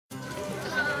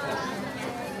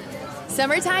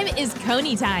Summertime is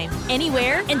Coney time,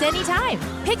 anywhere and anytime.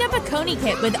 Pick up a Coney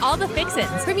kit with all the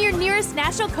fixins from your nearest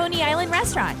National Coney Island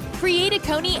restaurant. Create a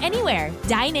Coney anywhere,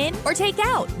 dine in, or take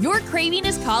out. Your craving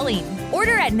is calling.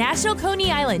 Order at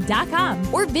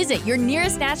nationalconeyisland.com or visit your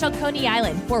nearest National Coney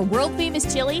Island for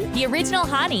world-famous chili, the original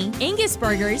Hani, Angus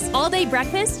burgers, all-day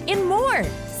breakfast, and more.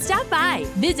 Stop by.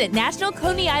 Visit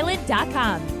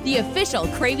nationalconeyisland.com, the official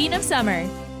craving of summer.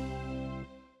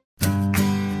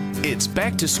 It's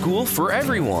back to school for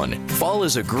everyone. Fall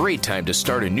is a great time to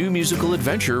start a new musical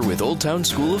adventure with Old Town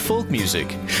School of Folk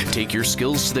Music. Take your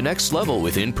skills to the next level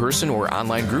with in-person or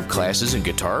online group classes in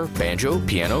guitar, banjo,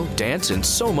 piano, dance, and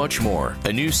so much more.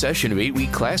 A new session of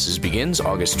 8-week classes begins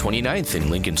August 29th in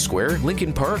Lincoln Square,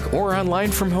 Lincoln Park, or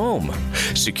online from home.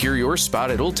 Secure your spot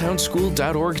at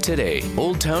oldtownschool.org today.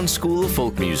 Old Town School of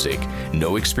Folk Music.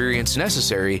 No experience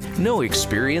necessary, no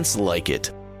experience like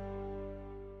it.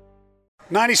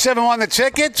 97 The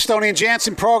Ticket, Stoney and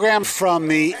Jansen program from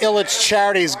the Ilitch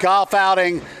Charities golf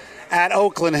outing at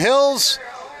Oakland Hills,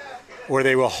 where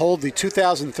they will hold the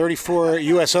 2034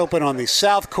 U.S. Open on the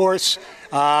South Course.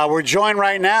 We're joined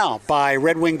right now by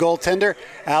Red Wing goaltender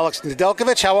Alex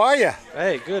Nedeljkovic. How are you?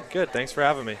 Hey, good. Thanks for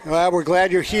having me. Well, we're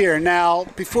glad you're here. Now,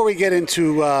 before we get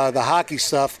into the hockey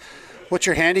stuff, what's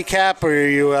your handicap? Or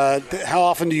you? How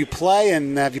often do you play?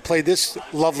 And have you played this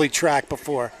lovely track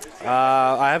before?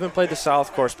 I haven't played the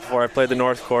South Course before. I played the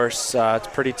North Course. It's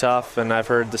pretty tough, and I've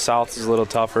heard the South is a little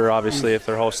tougher, obviously, if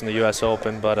they're hosting the U.S.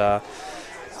 Open. But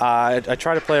I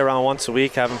try to play around once a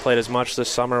week. Haven't played as much this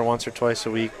summer, once or twice a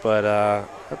week, but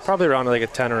probably around like a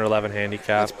 10 or 11 handicap.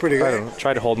 That's pretty good.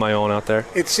 Try to hold my own out there.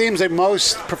 It seems like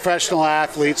most professional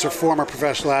athletes or former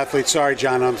professional athletes, sorry,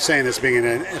 John, I'm saying this being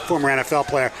a former NFL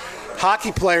player,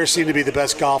 hockey players seem to be the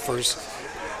best golfers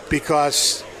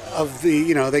because of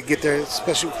the, they get their,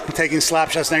 especially taking slap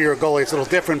shots. Now you're a goalie, it's a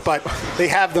little different, but they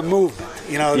have the movement.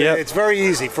 Yep. It's very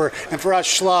easy for us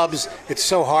schlubs. It's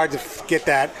so hard to get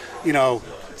that,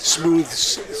 smooth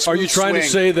Are you trying swing. to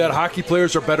say that hockey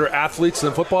players are better athletes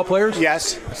than football players?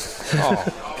 Yes.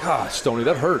 Oh, God, Stoney,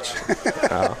 that hurts.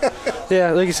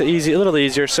 Yeah, like you said, a little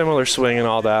easier, similar swing and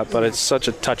all that, but it's such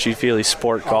a touchy-feely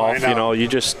sport, golf. You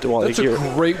just That's a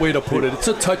great way to put it. It's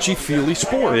a touchy-feely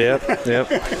sport. Yep.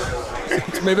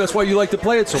 Maybe that's why you like to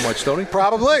play it so much, Stoney.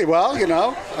 Probably. Well,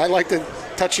 I like the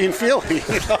touchy and feely,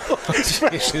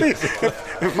 especially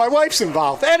if my wife's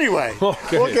involved. Anyway,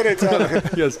 okay. We'll get into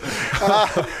it. Yes.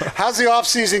 How's the off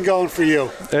season going for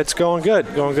you? It's going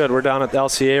good. We're down at the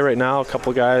LCA right now. A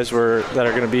couple guys that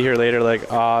are going to be here later, like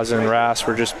Oz and Ras.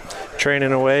 We're just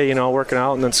training away, working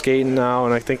out and then skating now.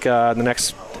 And I think the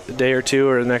next day or two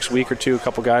or the next week or two, a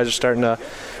couple guys are starting to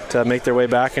make their way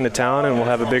back into town, and we'll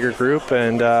have a bigger group,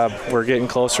 and we're getting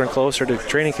closer and closer to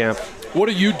training camp. What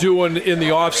are you doing in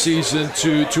the off season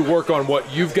to work on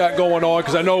what you've got going on?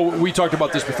 Because I know we talked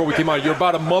about this before we came on. You're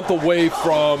about a month away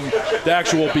from the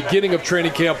actual beginning of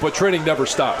training camp, but training never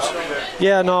stops.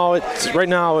 Yeah, no, it's right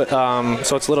now,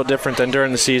 so it's a little different than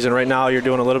during the season. Right now you're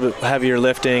doing a little bit heavier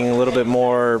lifting, a little bit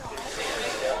more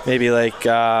maybe like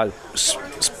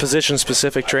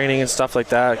position-specific training and stuff like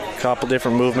that, a couple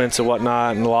different movements and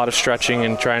whatnot, and a lot of stretching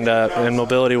and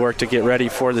mobility work to get ready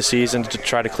for the season to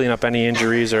try to clean up any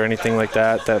injuries or anything like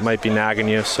that might be nagging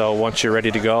you. So once you're ready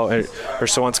to go,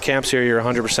 once camp's here, you're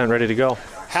 100% ready to go.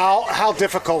 How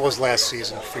difficult was last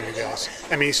season for you guys?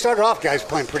 I mean, you started off guys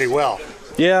playing pretty well.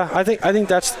 Yeah, I think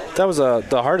that was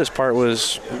the hardest part.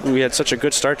 Was we had such a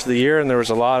good start to the year, and there was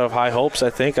a lot of high hopes. I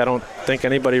don't think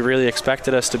anybody really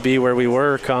expected us to be where we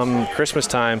were come Christmas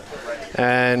time,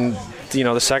 and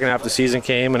the second half of the season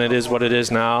came, and it is what it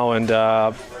is now. And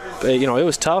it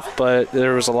was tough, but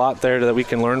there was a lot there that we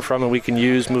can learn from and we can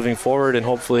use moving forward, and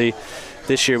hopefully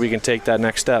this year we can take that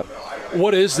next step.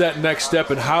 What is that next step,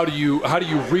 and how do you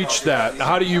reach that?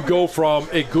 How do you go from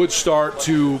a good start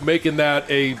to making that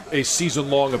a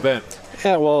season-long event?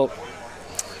 Yeah, well,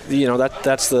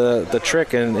 that's the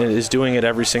trick, and is doing it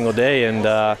every single day. And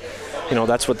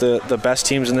that's what the best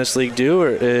teams in this league do,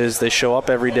 is they show up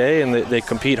every day and they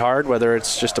compete hard, whether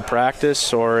it's just a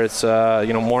practice or it's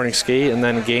morning skate and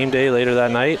then game day later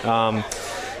that night.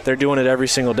 They're doing it every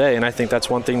single day, and I think that's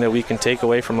one thing that we can take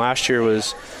away from last year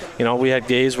was, we had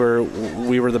days where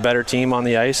we were the better team on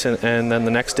the ice, and then the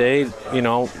next day,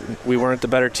 we weren't the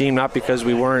better team, not because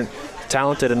we weren't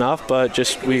talented enough, but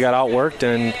just we got outworked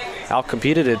and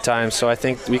outcompeted at times. So I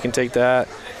think we can take that,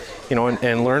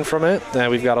 and learn from it.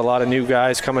 And we've got a lot of new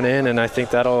guys coming in, and I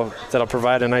think that'll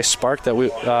provide a nice spark that we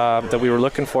were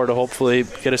looking for to hopefully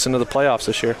get us into the playoffs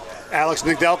this year. Alex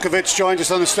Nedeljkovic joined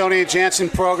us on the Stoney and Jansen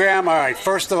program. All right,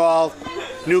 first of all,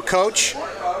 new coach.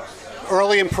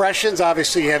 early impressions?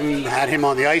 Obviously, you haven't had him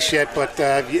on the ice yet, but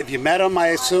have you met him, I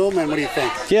assume, and what do you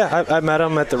think? Yeah, I met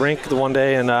him at the rink the one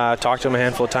day and talked to him a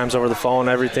handful of times over the phone.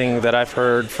 Everything that I've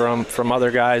heard from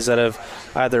other guys that have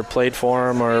either played for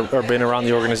him or been around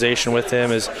the organization with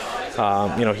him is,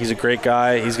 he's a great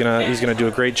guy. He's gonna do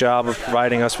a great job of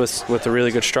providing us with a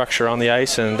really good structure on the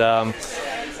ice, and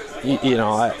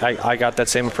I got that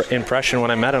same impression when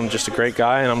I met him. Just a great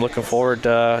guy, and I'm looking forward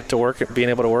to being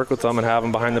able to work with him and have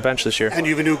him behind the bench this year. And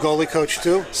you have a new goalie coach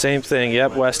too? Same thing.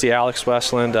 Yep, Alex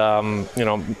Westland.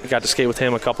 Got to skate with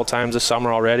him a couple times this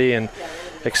summer already, and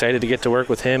excited to get to work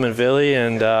with him and Villy,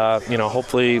 and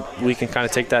hopefully we can kind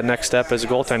of take that next step as a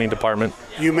goaltending department.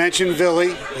 You mentioned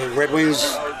Villy. The Red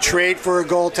Wings trade for a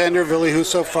goaltender, Ville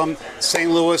Husso from St.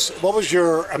 Louis. What was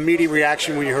your immediate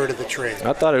reaction when you heard of the trade?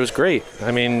 I thought it was great.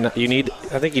 I mean, I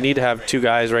think you need to have two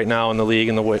guys right now in the league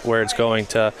and where it's going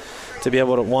to be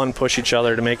able to, one, push each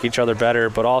other to make each other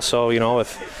better, but also,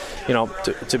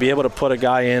 to be able to put a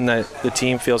guy in that the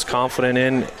team feels confident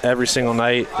in every single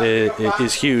night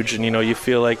is huge. And, you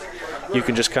feel like you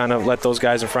can just kind of let those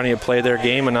guys in front of you play their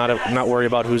game and not worry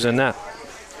about who's in net.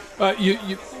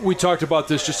 We talked about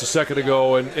this just a second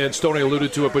ago, and Stoney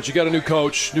alluded to it, but you got a new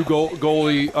coach, new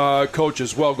goalie coach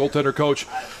as well, goaltender coach.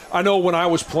 I know when I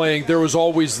was playing, there was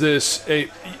always this,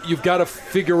 you've got to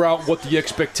figure out what the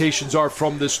expectations are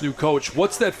from this new coach.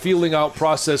 What's that feeling out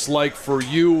process like for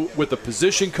you with the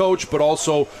position coach, but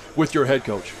also with your head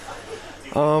coach?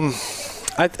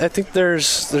 I think there's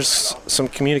some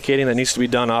communicating that needs to be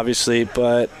done, obviously,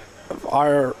 but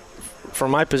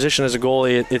from my position as a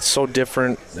goalie, it's so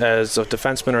different as a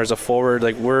defenseman or as a forward.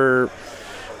 Like, we're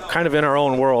kind of in our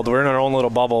own world. We're in our own little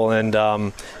bubble, and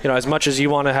as much as you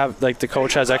want to have, like, the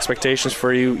coach has expectations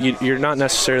for you, you're not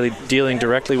necessarily dealing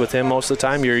directly with him most of the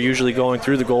time. You're usually going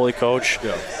through the goalie coach,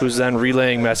 who's then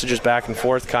relaying messages back and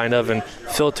forth, kind of, and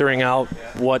filtering out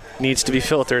what needs to be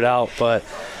filtered out. But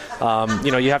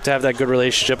you have to have that good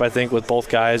relationship, I think, with both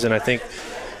guys, and I think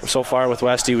so far with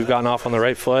Westy, we've gotten off on the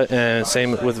right foot, and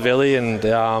same with Villy, and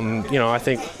I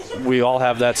think we all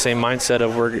have that same mindset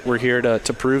of we're here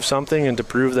to prove something and to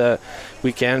prove that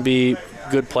we can be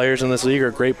good players in this league or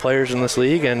great players in this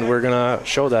league, and we're going to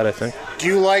show that, I think. Do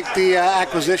you like the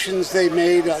acquisitions they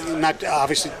made? Not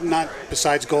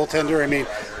besides goaltender. I mean,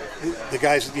 the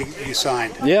guys you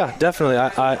signed. Yeah, definitely.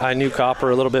 I knew Copper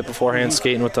a little bit beforehand,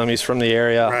 skating with them. He's from the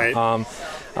area. Right.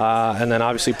 And then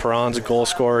obviously Perron's a goal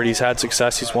scorer. He's had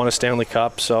success. He's won a Stanley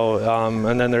Cup. So,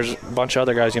 and then there's a bunch of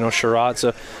other guys. Sherrod's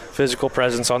a physical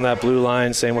presence on that blue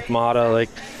line. Same with Mata. Like,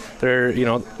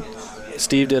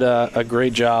 Steve did a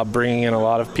great job bringing in a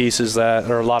lot of pieces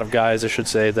or a lot of guys, I should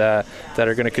say, that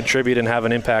are going to contribute and have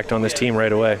an impact on this team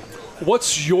right away.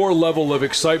 What's your level of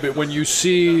excitement when you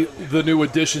see the new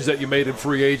additions that you made in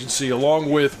free agency, along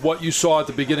with what you saw at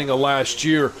the beginning of last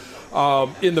year,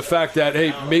 in the fact that,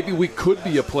 hey, maybe we could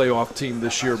be a playoff team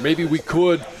this year. Maybe we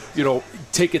could,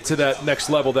 take it to that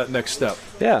next level, that next step.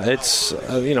 Yeah, it's,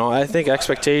 I think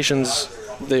expectations,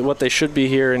 what they should be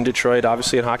here in Detroit,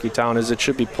 obviously in Hockey Town, is it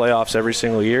should be playoffs every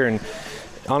single year. And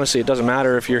honestly, it doesn't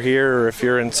matter if you're here or if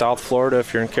you're in South Florida,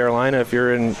 if you're in Carolina, if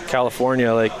you're in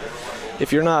California. Like,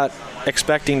 if you're not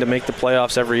expecting to make the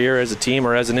playoffs every year as a team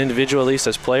or as an individual, at least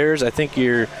as players, I think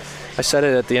I said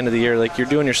it at the end of the year, like, you're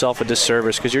doing yourself a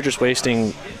disservice because you're just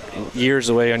wasting years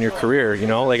away on your career,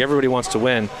 Like, everybody wants to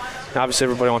win. Obviously,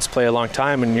 everybody wants to play a long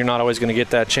time, and you're not always going to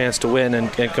get that chance to win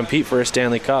and compete for a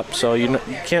Stanley Cup. So you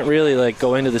can't really, like,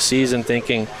 go into the season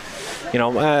thinking,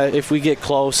 if we get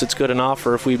close, it's good enough,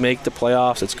 or if we make the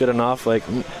playoffs, it's good enough. Like,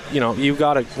 you've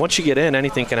got to, once you get in,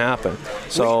 anything can happen.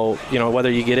 So, whether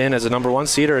you get in as a number 1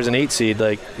 seed or as an 8 seed,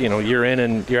 like, you're in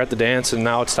and you're at the dance, and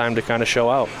now it's time to kind of show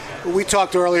out. We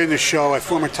talked earlier in the show, a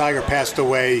former Tiger passed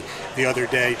away the other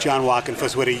day, John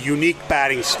Walkenfuss, with a unique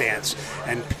batting stance.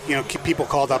 And, people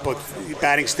called up with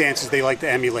batting stances they like to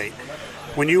emulate.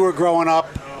 When you were growing up,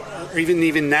 or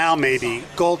even now maybe,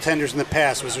 goaltenders in the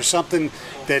past, was there something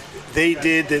that they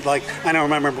did that, like, I don't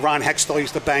remember, Ron Hextall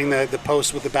used to bang the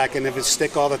post with the back end of his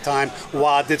stick all the time.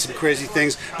 Wad did some crazy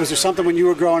things. Was there something when you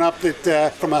were growing up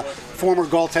that from a former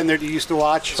goaltender that you used to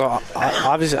watch? So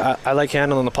obviously I like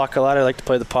handling the puck a lot. I like to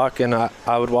play the puck, and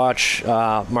I would watch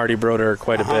Marty Brodeur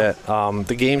quite a bit.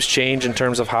 The games change in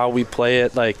terms of how we play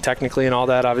it, like, technically and all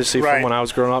that, obviously, from when I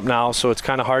was growing up now, so it's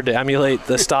kind of hard to emulate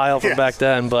the style from back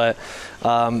then, but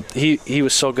he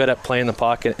was so good at playing the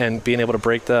puck and being able to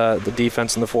break the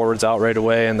defense and the forwards out right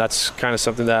away, and that's kind of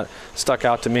something that stuck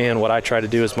out to me and what I try to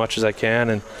do as much as I can.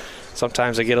 And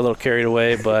sometimes I get a little carried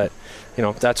away, but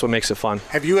that's what makes it fun.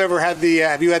 Have you ever had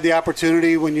the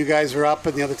opportunity when you guys are up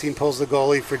and the other team pulls the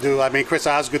goalie for Chris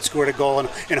Osgood scored a goal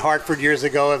in Hartford years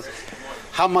ago.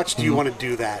 How much do you want to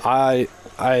do that? I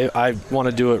want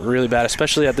to do it really bad,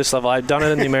 especially at this level. I've done it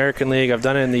in the American League. I've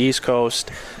done it in the East Coast.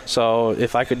 So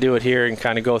if I could do it here and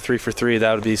kind of go 3 for 3,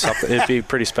 that would be something. It'd be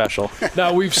pretty special.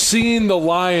 Now, we've seen the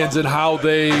Lions and how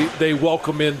they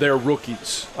welcome in their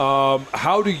rookies.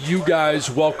 How do you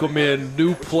guys welcome in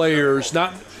new players,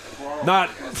 not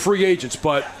free agents,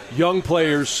 but young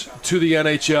players to the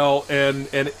NHL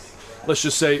and let's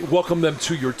just say welcome them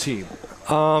to your team?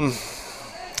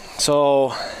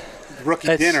 So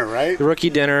rookie dinner, right? The rookie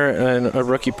dinner and a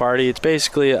rookie party. It's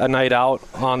basically a night out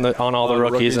on all the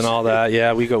rookies and all that.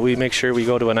 Yeah, we make sure we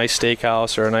go to a nice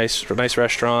steakhouse or a nice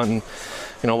restaurant, and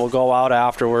we'll go out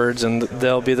afterwards, and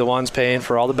they'll be the ones paying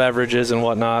for all the beverages and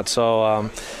whatnot. So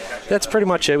that's pretty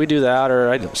much it. We do that,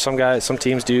 or some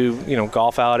teams do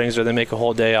golf outings, or they make a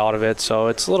whole day out of it. So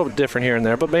it's a little bit different here and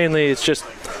there, but mainly it's just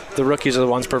the rookies are the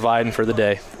ones providing for the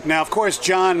day. Now, of course,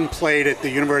 John played at the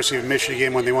University of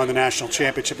Michigan when they won the national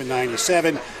championship in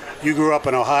 '97. You grew up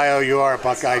in Ohio. You are a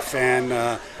Buckeye fan.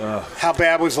 How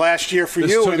bad was last year for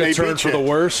you when they beat you? This took a turn for the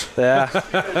worse. Yeah,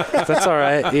 that's all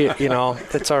right.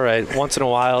 That's all right. Once in a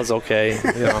while is okay.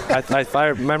 If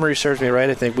my memory serves me right,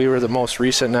 I think we were the most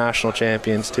recent national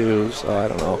champions too. So I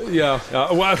don't know. Yeah.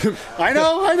 Well, I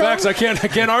know. Facts. I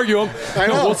can't argue them. I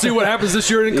know. We'll see what happens this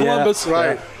year in Columbus. Yeah,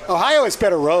 right. Yeah. Ohio has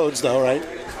better roads, though, right?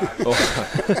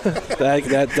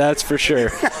 That's for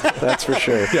sure. That's for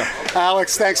sure. Yeah.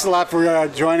 Alex, thanks a lot for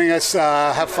joining us.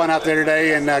 Have fun out there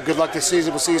today, and good luck this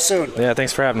season. We'll see you soon. Yeah,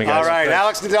 thanks for having me, guys. All right,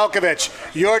 Alex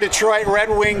Nedeljkovic, your Detroit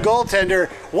Red Wing goaltender,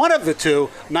 one of the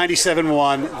two,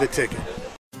 97-1 The Ticket.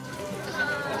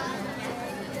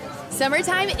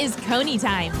 Summertime is Coney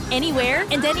time, anywhere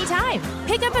and anytime.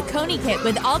 Pick up a Coney kit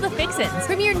with all the fixins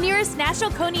from your nearest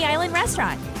National Coney Island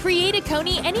restaurant. Create a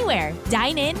Coney anywhere,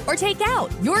 dine in, or take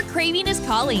out. Your craving is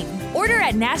calling. Order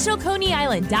at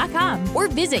nationalconeyisland.com or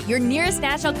visit your nearest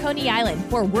National Coney Island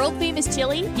for world-famous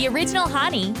chili, the original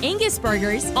honey, Angus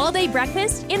burgers, all-day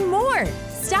breakfast, and more.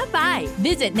 Stop by.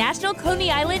 Visit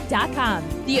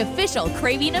nationalconeyisland.com, the official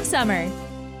craving of summer.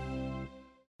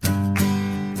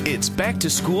 It's back to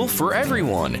school for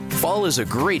everyone. Fall is a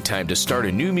great time to start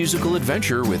a new musical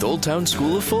adventure with Old Town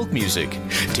School of Folk Music.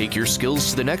 Take your skills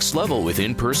to the next level with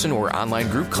in-person or online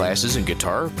group classes in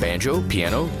guitar, banjo,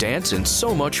 piano, dance, and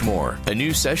so much more. A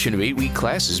new session of 8-week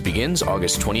classes begins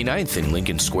August 29th in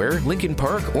Lincoln Square, Lincoln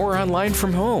Park, or online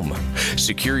from home.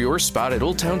 Secure your spot at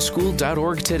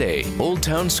oldtownschool.org today. Old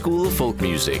Town School of Folk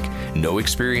Music. No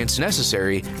experience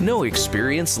necessary, no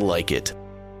experience like it.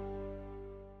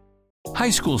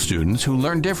 High school students who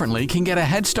learn differently can get a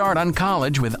head start on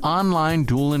college with online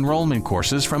dual enrollment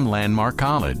courses from Landmark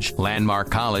College. Landmark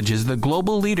College is the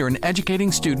global leader in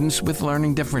educating students with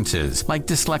learning differences like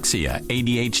dyslexia,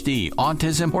 ADHD,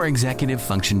 autism, or executive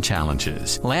function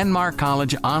challenges. Landmark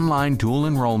College online dual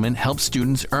enrollment helps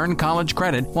students earn college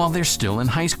credit while they're still in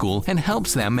high school and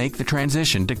helps them make the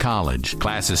transition to college.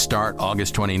 Classes start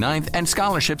August 29th and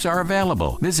scholarships are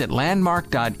available. Visit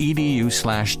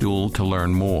landmark.edu/dual to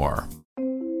learn more.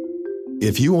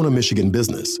 If you own a Michigan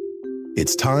business,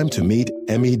 it's time to meet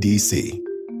MEDC.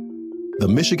 The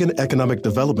Michigan Economic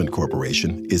Development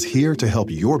Corporation is here to help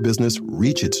your business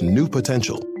reach its new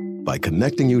potential by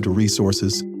connecting you to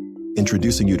resources,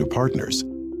 introducing you to partners,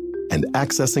 and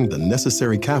accessing the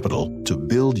necessary capital to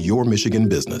build your Michigan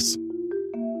business.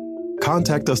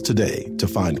 Contact us today to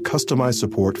find customized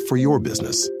support for your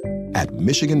business at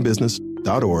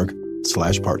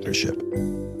michiganbusiness.org/partnership.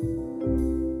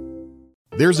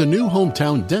 There's a new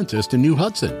hometown dentist in New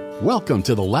Hudson. Welcome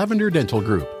to the Lavender Dental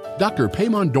Group. Dr.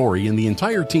 Payman Dory and the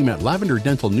entire team at Lavender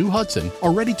Dental New Hudson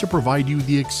are ready to provide you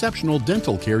the exceptional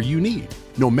dental care you need.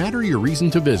 No matter your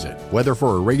reason to visit, whether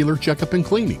for a regular checkup and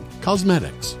cleaning,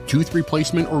 cosmetics, tooth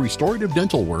replacement, or restorative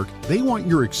dental work, they want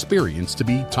your experience to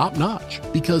be top-notch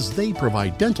because they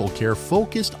provide dental care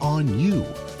focused on you.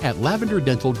 At Lavender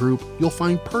Dental Group, you'll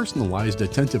find personalized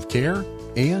attentive care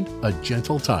and a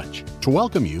gentle touch. To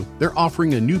welcome you, they're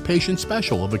offering a new patient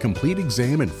special of a complete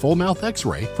exam and full mouth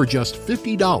x-ray for just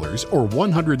 $50 or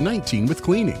 $119 with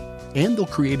cleaning. And they'll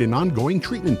create an ongoing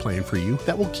treatment plan for you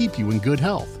that will keep you in good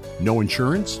health. No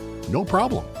insurance? No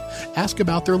problem. Ask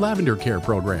about their Lavender Care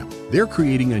program. They're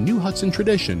creating a New Hudson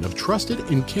tradition of trusted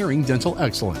and caring dental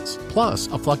excellence, plus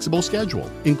a flexible schedule,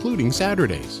 including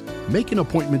Saturdays. Make an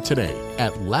appointment today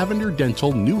at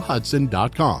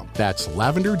lavenderdentalnewhudson.com. That's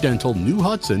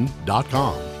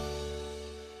lavenderdentalnewhudson.com.